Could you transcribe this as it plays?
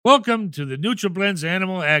Welcome to the NutriBlends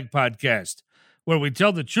Animal Ag Podcast, where we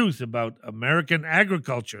tell the truth about American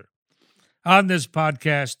agriculture. On this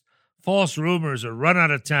podcast, false rumors are run out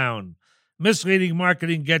of town, misleading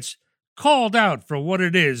marketing gets called out for what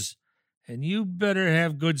it is, and you better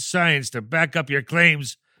have good science to back up your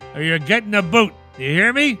claims or you're getting a boot. You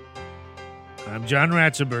hear me? I'm John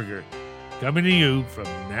Ratzenberger, coming to you from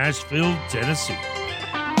Nashville, Tennessee.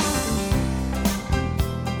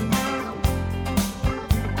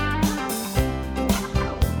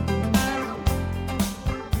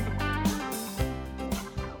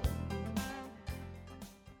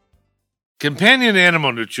 Companion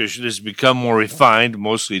animal nutrition has become more refined,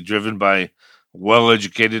 mostly driven by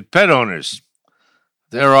well-educated pet owners.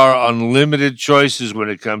 There are unlimited choices when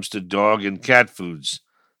it comes to dog and cat foods.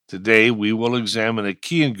 Today, we will examine a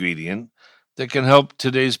key ingredient that can help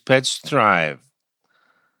today's pets thrive.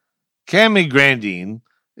 Cami Grandine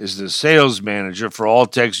is the sales manager for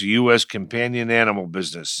Alltech's U.S. companion animal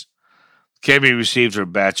business. Cami received her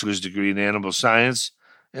bachelor's degree in animal science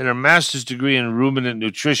and her master's degree in ruminant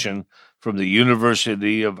nutrition from the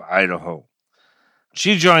University of Idaho.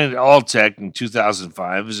 She joined Alltech in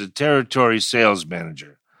 2005 as a territory sales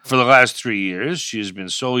manager. For the last 3 years, she has been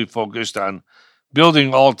solely focused on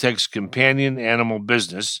building Alltech's companion animal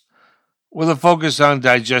business with a focus on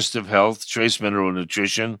digestive health, trace mineral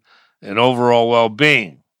nutrition, and overall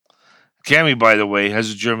well-being. Cami, by the way,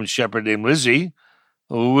 has a German Shepherd named Lizzie,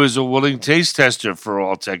 who is a willing taste tester for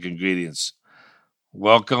Alltech ingredients.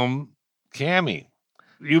 Welcome, Cami.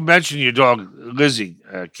 You mentioned your dog, Lizzie,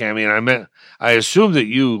 Cami, and I assume that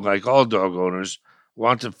you, like all dog owners,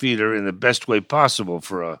 want to feed her in the best way possible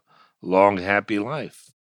for a long, happy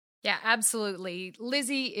life. Yeah, absolutely.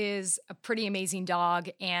 Lizzie is a pretty amazing dog,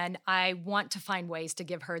 and I want to find ways to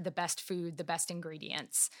give her the best food, the best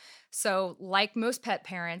ingredients. So, like most pet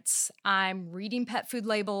parents, I'm reading pet food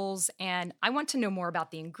labels, and I want to know more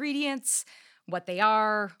about the ingredients, what they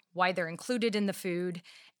are, why they're included in the food,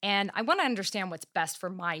 and I want to understand what's best for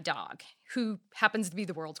my dog, who happens to be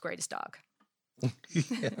the world's greatest dog.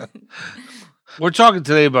 Yeah. We're talking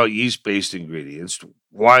today about yeast-based ingredients,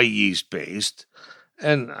 why yeast-based,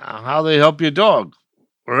 and how they help your dog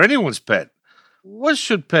or anyone's pet. What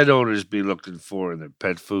should pet owners be looking for in their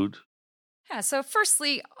pet food? Yeah, so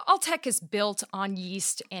firstly, Alltech is built on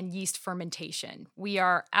yeast and yeast fermentation. We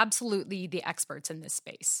are absolutely the experts in this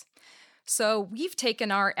space. So we've taken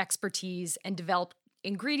our expertise and developed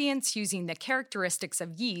ingredients using the characteristics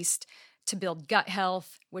of yeast to build gut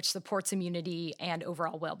health, which supports immunity and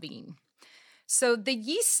overall well-being. So the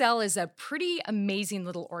yeast cell is a pretty amazing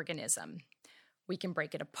little organism. We can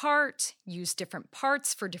break it apart, use different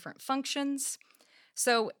parts for different functions.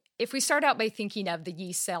 So if we start out by thinking of the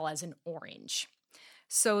yeast cell as an orange.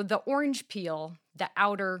 So the orange peel, the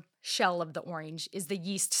outer shell of the orange, is the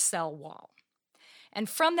yeast cell wall. And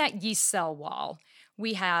from that yeast cell wall,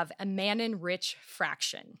 we have a mannan-rich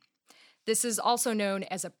fraction. This is also known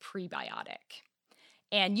as a prebiotic.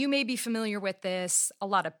 And you may be familiar with this. A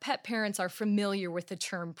lot of pet parents are familiar with the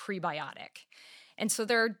term prebiotic. And so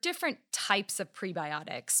there are different types of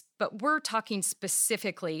prebiotics, but we're talking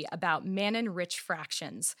specifically about mannan-rich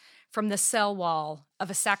fractions from the cell wall of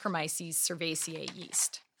a Saccharomyces cerevisiae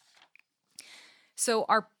yeast. So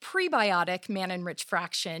our prebiotic mannan-rich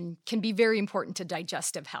fraction can be very important to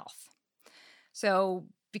digestive health. So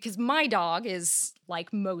because my dog is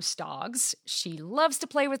like most dogs, she loves to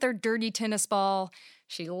play with her dirty tennis ball.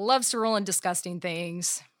 She loves to roll in disgusting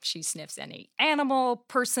things. She sniffs any animal,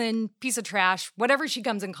 person, piece of trash, whatever she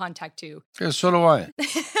comes in contact to. Yeah, so do I.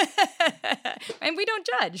 And we don't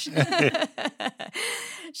judge.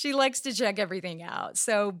 She likes to check everything out.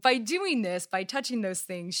 So by doing this, by touching those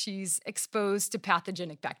things, she's exposed to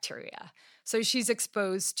pathogenic bacteria. So she's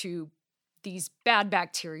exposed to these bad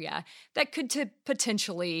bacteria that could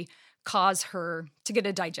potentially cause her to get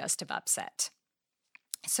a digestive upset.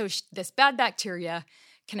 So this bad bacteria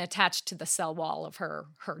can attach to the cell wall of her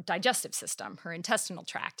digestive system, her intestinal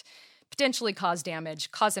tract, potentially cause damage,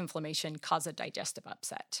 cause inflammation, cause a digestive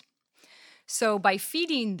upset. So by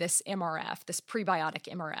feeding this MRF, this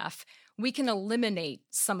prebiotic MRF, we can eliminate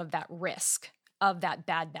some of that risk of that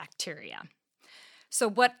bad bacteria. So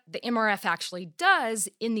what the MRF actually does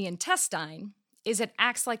in the intestine is it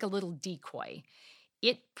acts like a little decoy.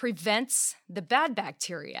 It prevents the bad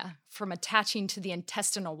bacteria from attaching to the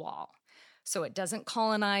intestinal wall. So it doesn't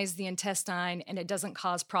colonize the intestine and it doesn't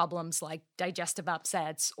cause problems like digestive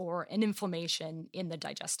upsets or an inflammation in the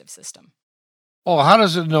digestive system. Oh, how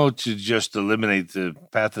does it know to just eliminate the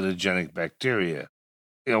pathogenic bacteria?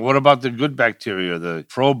 What about the good bacteria, the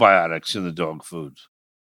probiotics in the dog food?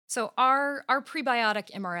 So our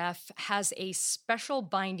prebiotic MRF has a special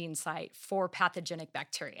binding site for pathogenic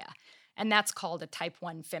bacteria, and that's called a type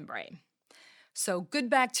 1 fimbriae. So good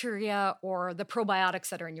bacteria or the probiotics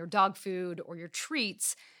that are in your dog food or your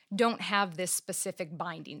treats don't have this specific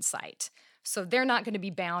binding site. So they're not going to be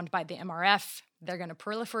bound by the MRF. They're going to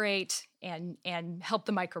proliferate and help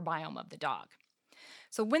the microbiome of the dog.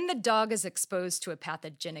 So when the dog is exposed to a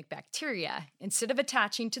pathogenic bacteria, instead of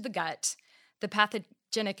attaching to the gut, the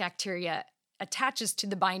pathogenic bacteria attaches to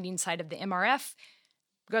the binding site of the MRF,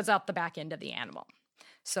 goes out the back end of the animal.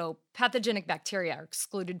 So pathogenic bacteria are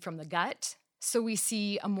excluded from the gut. So we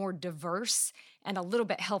see a more diverse and a little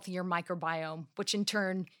bit healthier microbiome, which in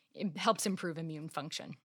turn helps improve immune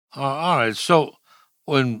function. All right. So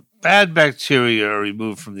when bad bacteria are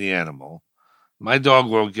removed from the animal, my dog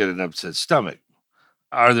won't get an upset stomach.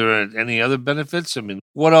 Are there any other benefits? I mean,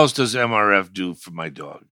 what else does MRF do for my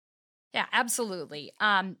dog? Yeah, absolutely.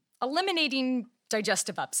 Eliminating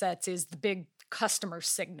digestive upsets is the big customer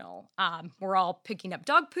signal. We're all picking up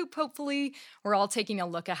dog poop, hopefully. We're all taking a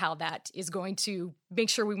look at how that is going to make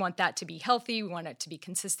sure we want that to be healthy. We want it to be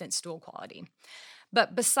consistent stool quality.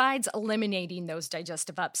 But besides eliminating those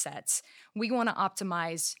digestive upsets, we want to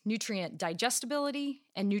optimize nutrient digestibility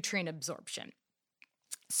and nutrient absorption.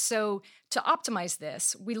 So to optimize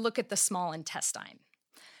this, we look at the small intestine.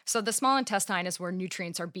 So the small intestine is where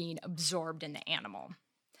nutrients are being absorbed in the animal.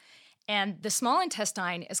 And the small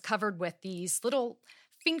intestine is covered with these little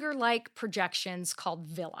finger-like projections called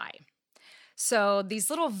villi. So these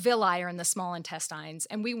little villi are in the small intestines,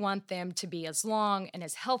 and we want them to be as long and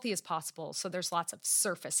as healthy as possible, so there's lots of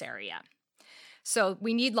surface area. So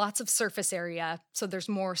we need lots of surface area, so there's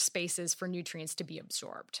more spaces for nutrients to be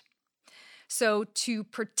absorbed. So to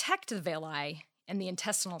protect the villi and the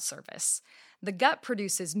intestinal surface, the gut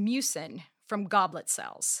produces mucin from goblet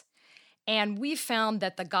cells. And we've found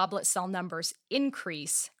that the goblet cell numbers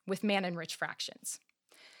increase with mannan-rich fractions,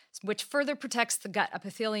 which further protects the gut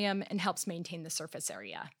epithelium and helps maintain the surface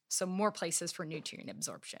area, so more places for nutrient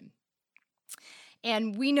absorption.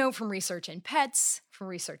 And we know from research in pets, from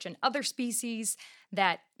research in other species,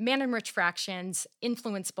 that mannan-rich fractions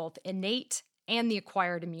influence both innate and the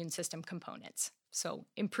acquired immune system components, so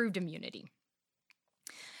improved immunity.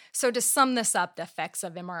 So to sum this up, the effects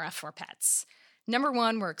of MRF for pets. Number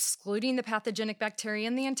one, we're excluding the pathogenic bacteria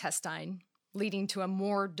in the intestine, leading to a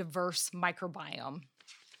more diverse microbiome.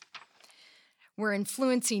 We're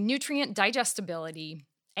influencing nutrient digestibility,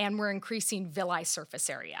 and we're increasing villi surface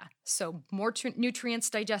area. So more nutrients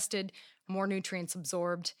digested, more nutrients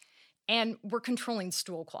absorbed, and we're controlling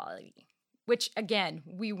stool quality, which again,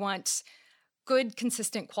 we want good,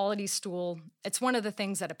 consistent quality stool. It's one of the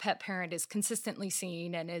things that a pet parent is consistently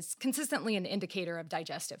seeing and is consistently an indicator of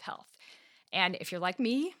digestive health. And if you're like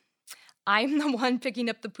me, I'm the one picking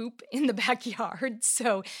up the poop in the backyard.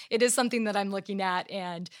 So it is something that I'm looking at,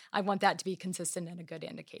 and I want that to be consistent and a good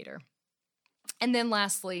indicator. And then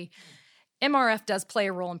lastly, MRF does play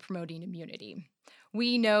a role in promoting immunity.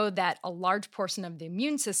 We know that a large portion of the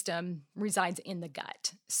immune system resides in the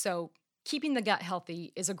gut. So keeping the gut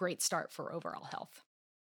healthy is a great start for overall health.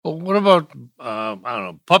 Well, what about,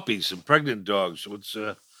 puppies and pregnant dogs?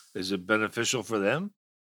 Is it beneficial for them?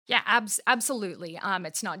 Yeah, absolutely.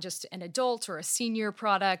 It's not just an adult or a senior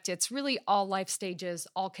product. It's really all life stages,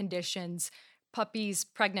 all conditions. Puppies,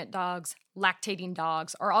 pregnant dogs, lactating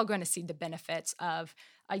dogs are all going to see the benefits of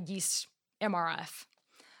a yeast MRF.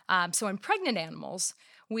 So in pregnant animals,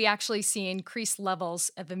 we actually see increased levels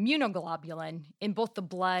of immunoglobulin in both the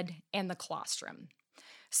blood and the colostrum.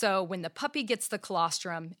 So when the puppy gets the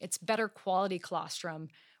colostrum, it's better quality colostrum.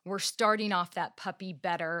 We're starting off that puppy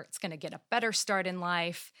better. It's going to get a better start in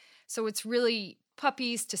life. So it's really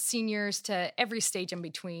puppies to seniors to every stage in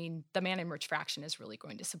between. The mannan-rich fraction is really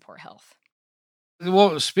going to support health.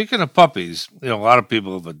 Well, speaking of puppies, a lot of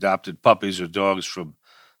people have adopted puppies or dogs from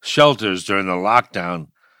shelters during the lockdown.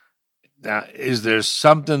 Now, is there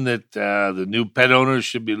something that the new pet owners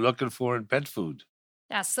should be looking for in pet food?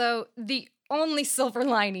 Yeah, so the only silver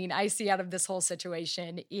lining I see out of this whole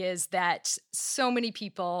situation is that so many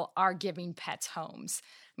people are giving pets homes.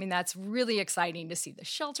 I mean, that's really exciting to see the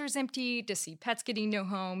shelters empty, to see pets getting new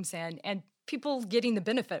homes, and people getting the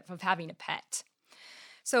benefit of having a pet.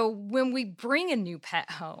 So when we bring a new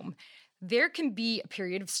pet home, there can be a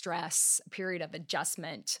period of stress, a period of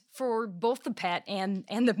adjustment for both the pet and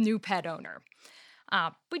the new pet owner.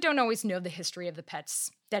 We don't always know the history of the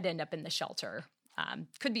pets that end up in the shelter.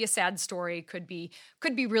 Could be a sad story, could be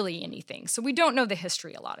really anything. So we don't know the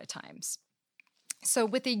history a lot of times. So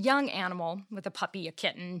with a young animal, with a puppy, a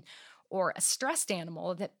kitten, or a stressed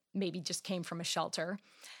animal that maybe just came from a shelter,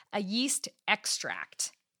 a yeast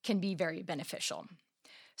extract can be very beneficial.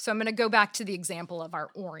 So I'm going to go back to the example of our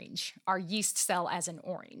orange, our yeast cell as an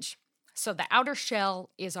orange. So the outer shell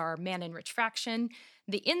is our mannan-rich fraction.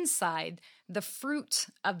 The inside, the fruit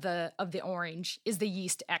of the orange, is the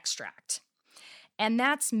yeast extract. And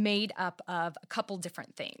that's made up of a couple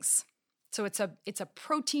different things. So it's a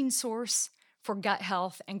protein source for gut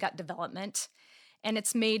health and gut development, and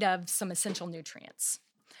it's made of some essential nutrients.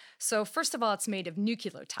 So first of all, it's made of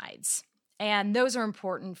nucleotides, and those are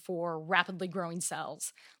important for rapidly growing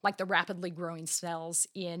cells, like the rapidly growing cells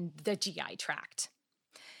in the GI tract.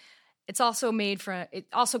 It also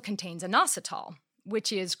contains inositol,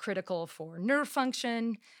 which is critical for nerve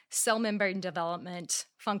function, cell membrane development,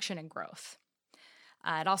 function, and growth.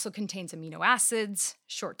 It also contains amino acids,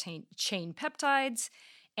 short-chain peptides,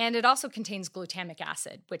 and it also contains glutamic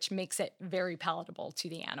acid, which makes it very palatable to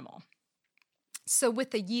the animal. So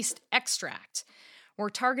with the yeast extract, we're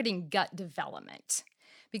targeting gut development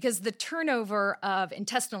because the turnover of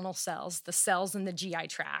intestinal cells, the cells in the GI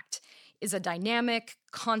tract, is a dynamic,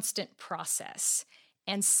 constant process.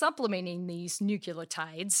 And supplementing these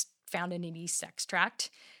nucleotides found in a yeast extract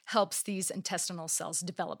helps these intestinal cells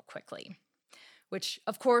develop quickly, which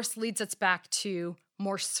of course leads us back to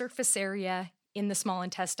more surface area in the small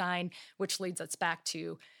intestine, which leads us back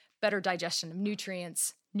to better digestion of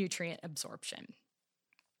nutrients, nutrient absorption.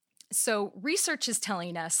 So research is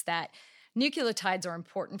telling us that nucleotides are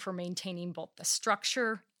important for maintaining both the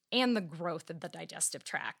structure and the growth of the digestive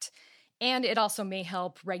tract. And it also may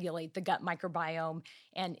help regulate the gut microbiome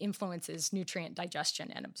and influences nutrient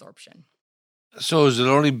digestion and absorption. So is it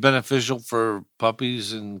only beneficial for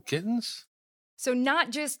puppies and kittens? So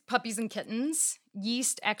not just puppies and kittens.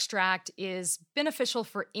 Yeast extract is beneficial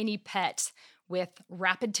for any pet with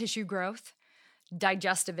rapid tissue growth,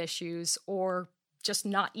 digestive issues, or just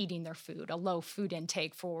not eating their food, a low food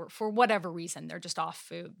intake for whatever reason, they're just off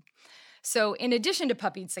food. So in addition to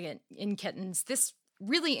puppies and kittens, this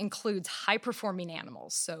really includes high-performing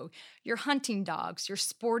animals. So your hunting dogs, your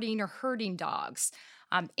sporting or herding dogs,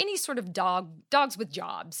 any sort of dogs with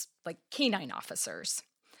jobs, like canine officers.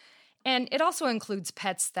 And it also includes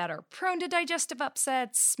pets that are prone to digestive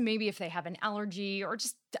upsets, maybe if they have an allergy or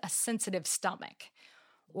just a sensitive stomach,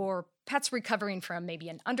 or pets recovering from maybe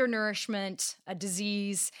an undernourishment, a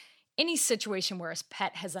disease, any situation where a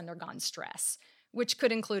pet has undergone stress, which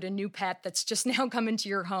could include a new pet that's just now come into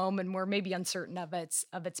your home and we're maybe uncertain of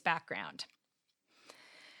its background.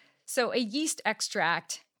 So a yeast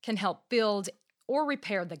extract can help build or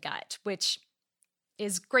repair the gut, which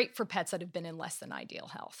is great for pets that have been in less than ideal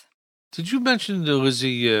health. Did you mention that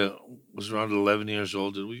Lizzie was around 11 years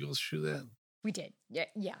old? Did we go through that? We did.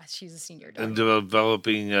 Yeah, she's a senior dog. And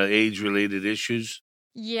developing age-related issues?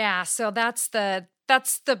 Yeah, so that's the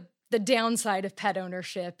downside of pet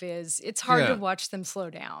ownership is it's hard to watch them slow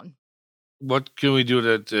down. What can we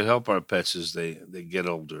do to help our pets as they get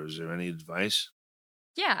older? Is there any advice?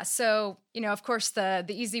 Yeah, so, of course, the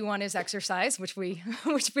easy one is exercise, which we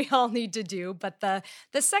all need to do. But the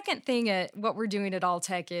second thing what we're doing at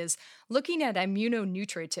Alltech is looking at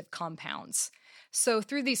immunonutritive compounds. So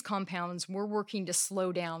through these compounds, we're working to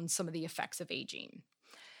slow down some of the effects of aging.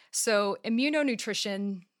 So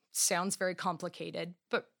immunonutrition sounds very complicated,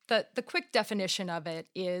 but the quick definition of it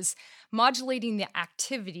is modulating the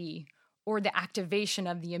activity or the activation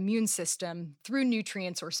of the immune system through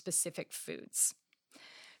nutrients or specific foods.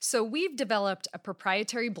 So we've developed a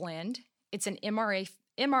proprietary blend. It's an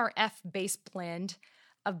MRF-based blend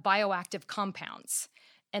of bioactive compounds,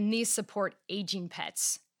 and these support aging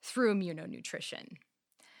pets through immunonutrition.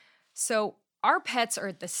 So our pets are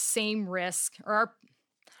at the same risk, or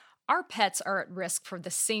our pets are at risk for the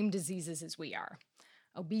same diseases as we are: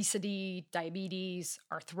 obesity, diabetes,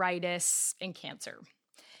 arthritis, and cancer.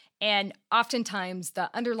 And oftentimes the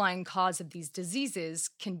underlying cause of these diseases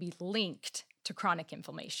can be linked to chronic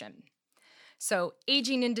inflammation. So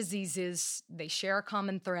aging and diseases, they share a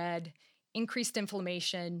common thread: increased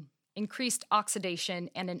inflammation, increased oxidation,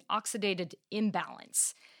 and an oxidative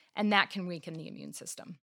imbalance. And that can weaken the immune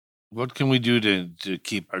system. What can we do to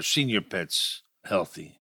keep our senior pets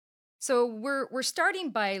healthy? So we're starting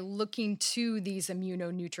by looking to these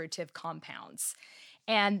immunonutritive compounds.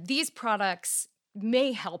 And these products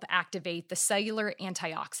may help activate the cellular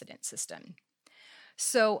antioxidant system.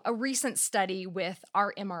 So a recent study with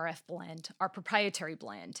our MRF blend, our proprietary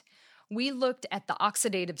blend, we looked at the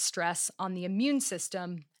oxidative stress on the immune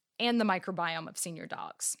system and the microbiome of senior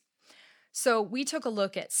dogs. So we took a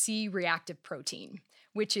look at C-reactive protein,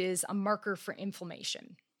 which is a marker for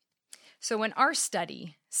inflammation. So in our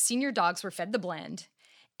study, senior dogs were fed the blend,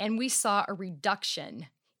 and we saw a reduction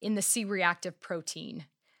in the C-reactive protein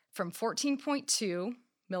from 14.2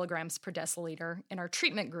 milligrams per deciliter in our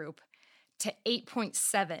treatment group to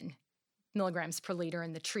 8.7 milligrams per liter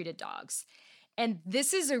in the treated dogs. And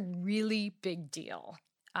this is a really big deal.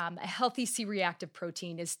 A healthy C-reactive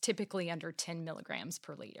protein is typically under 10 milligrams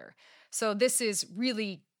per liter. So this is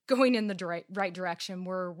really going in the right direction.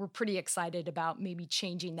 We're pretty excited about maybe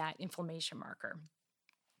changing that inflammation marker.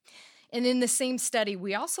 And in the same study,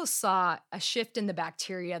 we also saw a shift in the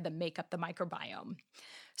bacteria that make up the microbiome.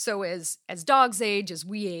 So as dogs age, as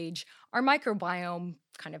we age, our microbiome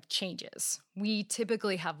kind of changes. We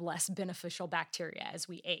typically have less beneficial bacteria as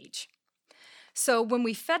we age. So when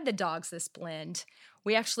we fed the dogs this blend,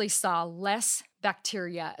 we actually saw less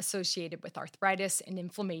bacteria associated with arthritis and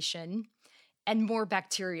inflammation, and more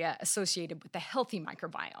bacteria associated with the healthy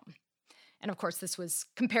microbiome. And of course, this was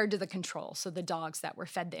compared to the control. So the dogs that were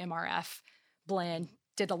fed the MRF blend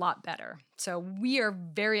did a lot better. So we are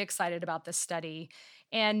very excited about this study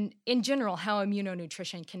and in general, how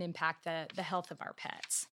immunonutrition can impact the health of our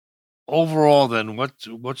pets. Overall, then,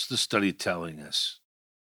 what's the study telling us?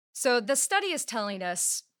 So the study is telling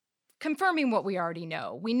us, confirming what we already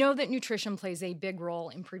know. We know that nutrition plays a big role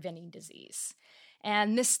in preventing disease.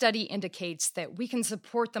 And this study indicates that we can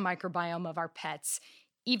support the microbiome of our pets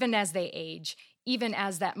even as they age, even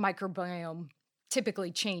as that microbiome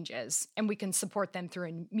typically changes, and we can support them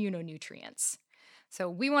through immunonutrients. So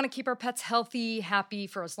we want to keep our pets healthy, happy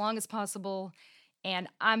for as long as possible. And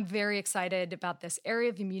I'm very excited about this area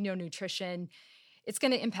of immunonutrition. It's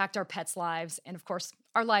going to impact our pets' lives and, of course,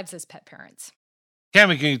 our lives as pet parents.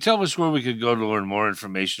 Cami, can you tell us where we could go to learn more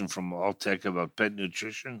information from Alltech about pet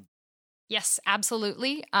nutrition? Yes,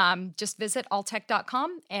 absolutely. Just visit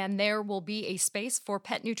alltech.com, and there will be a space for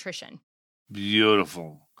pet nutrition.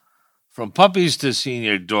 Beautiful. From puppies to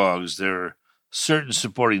senior dogs, there are certain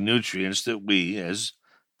supporting nutrients that we, as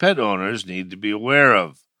pet owners, need to be aware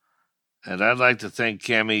of. And I'd like to thank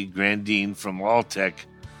Cami Grandin from Alltech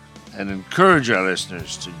and encourage our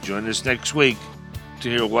listeners to join us next week to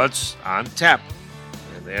hear what's on tap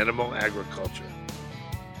in animal agriculture.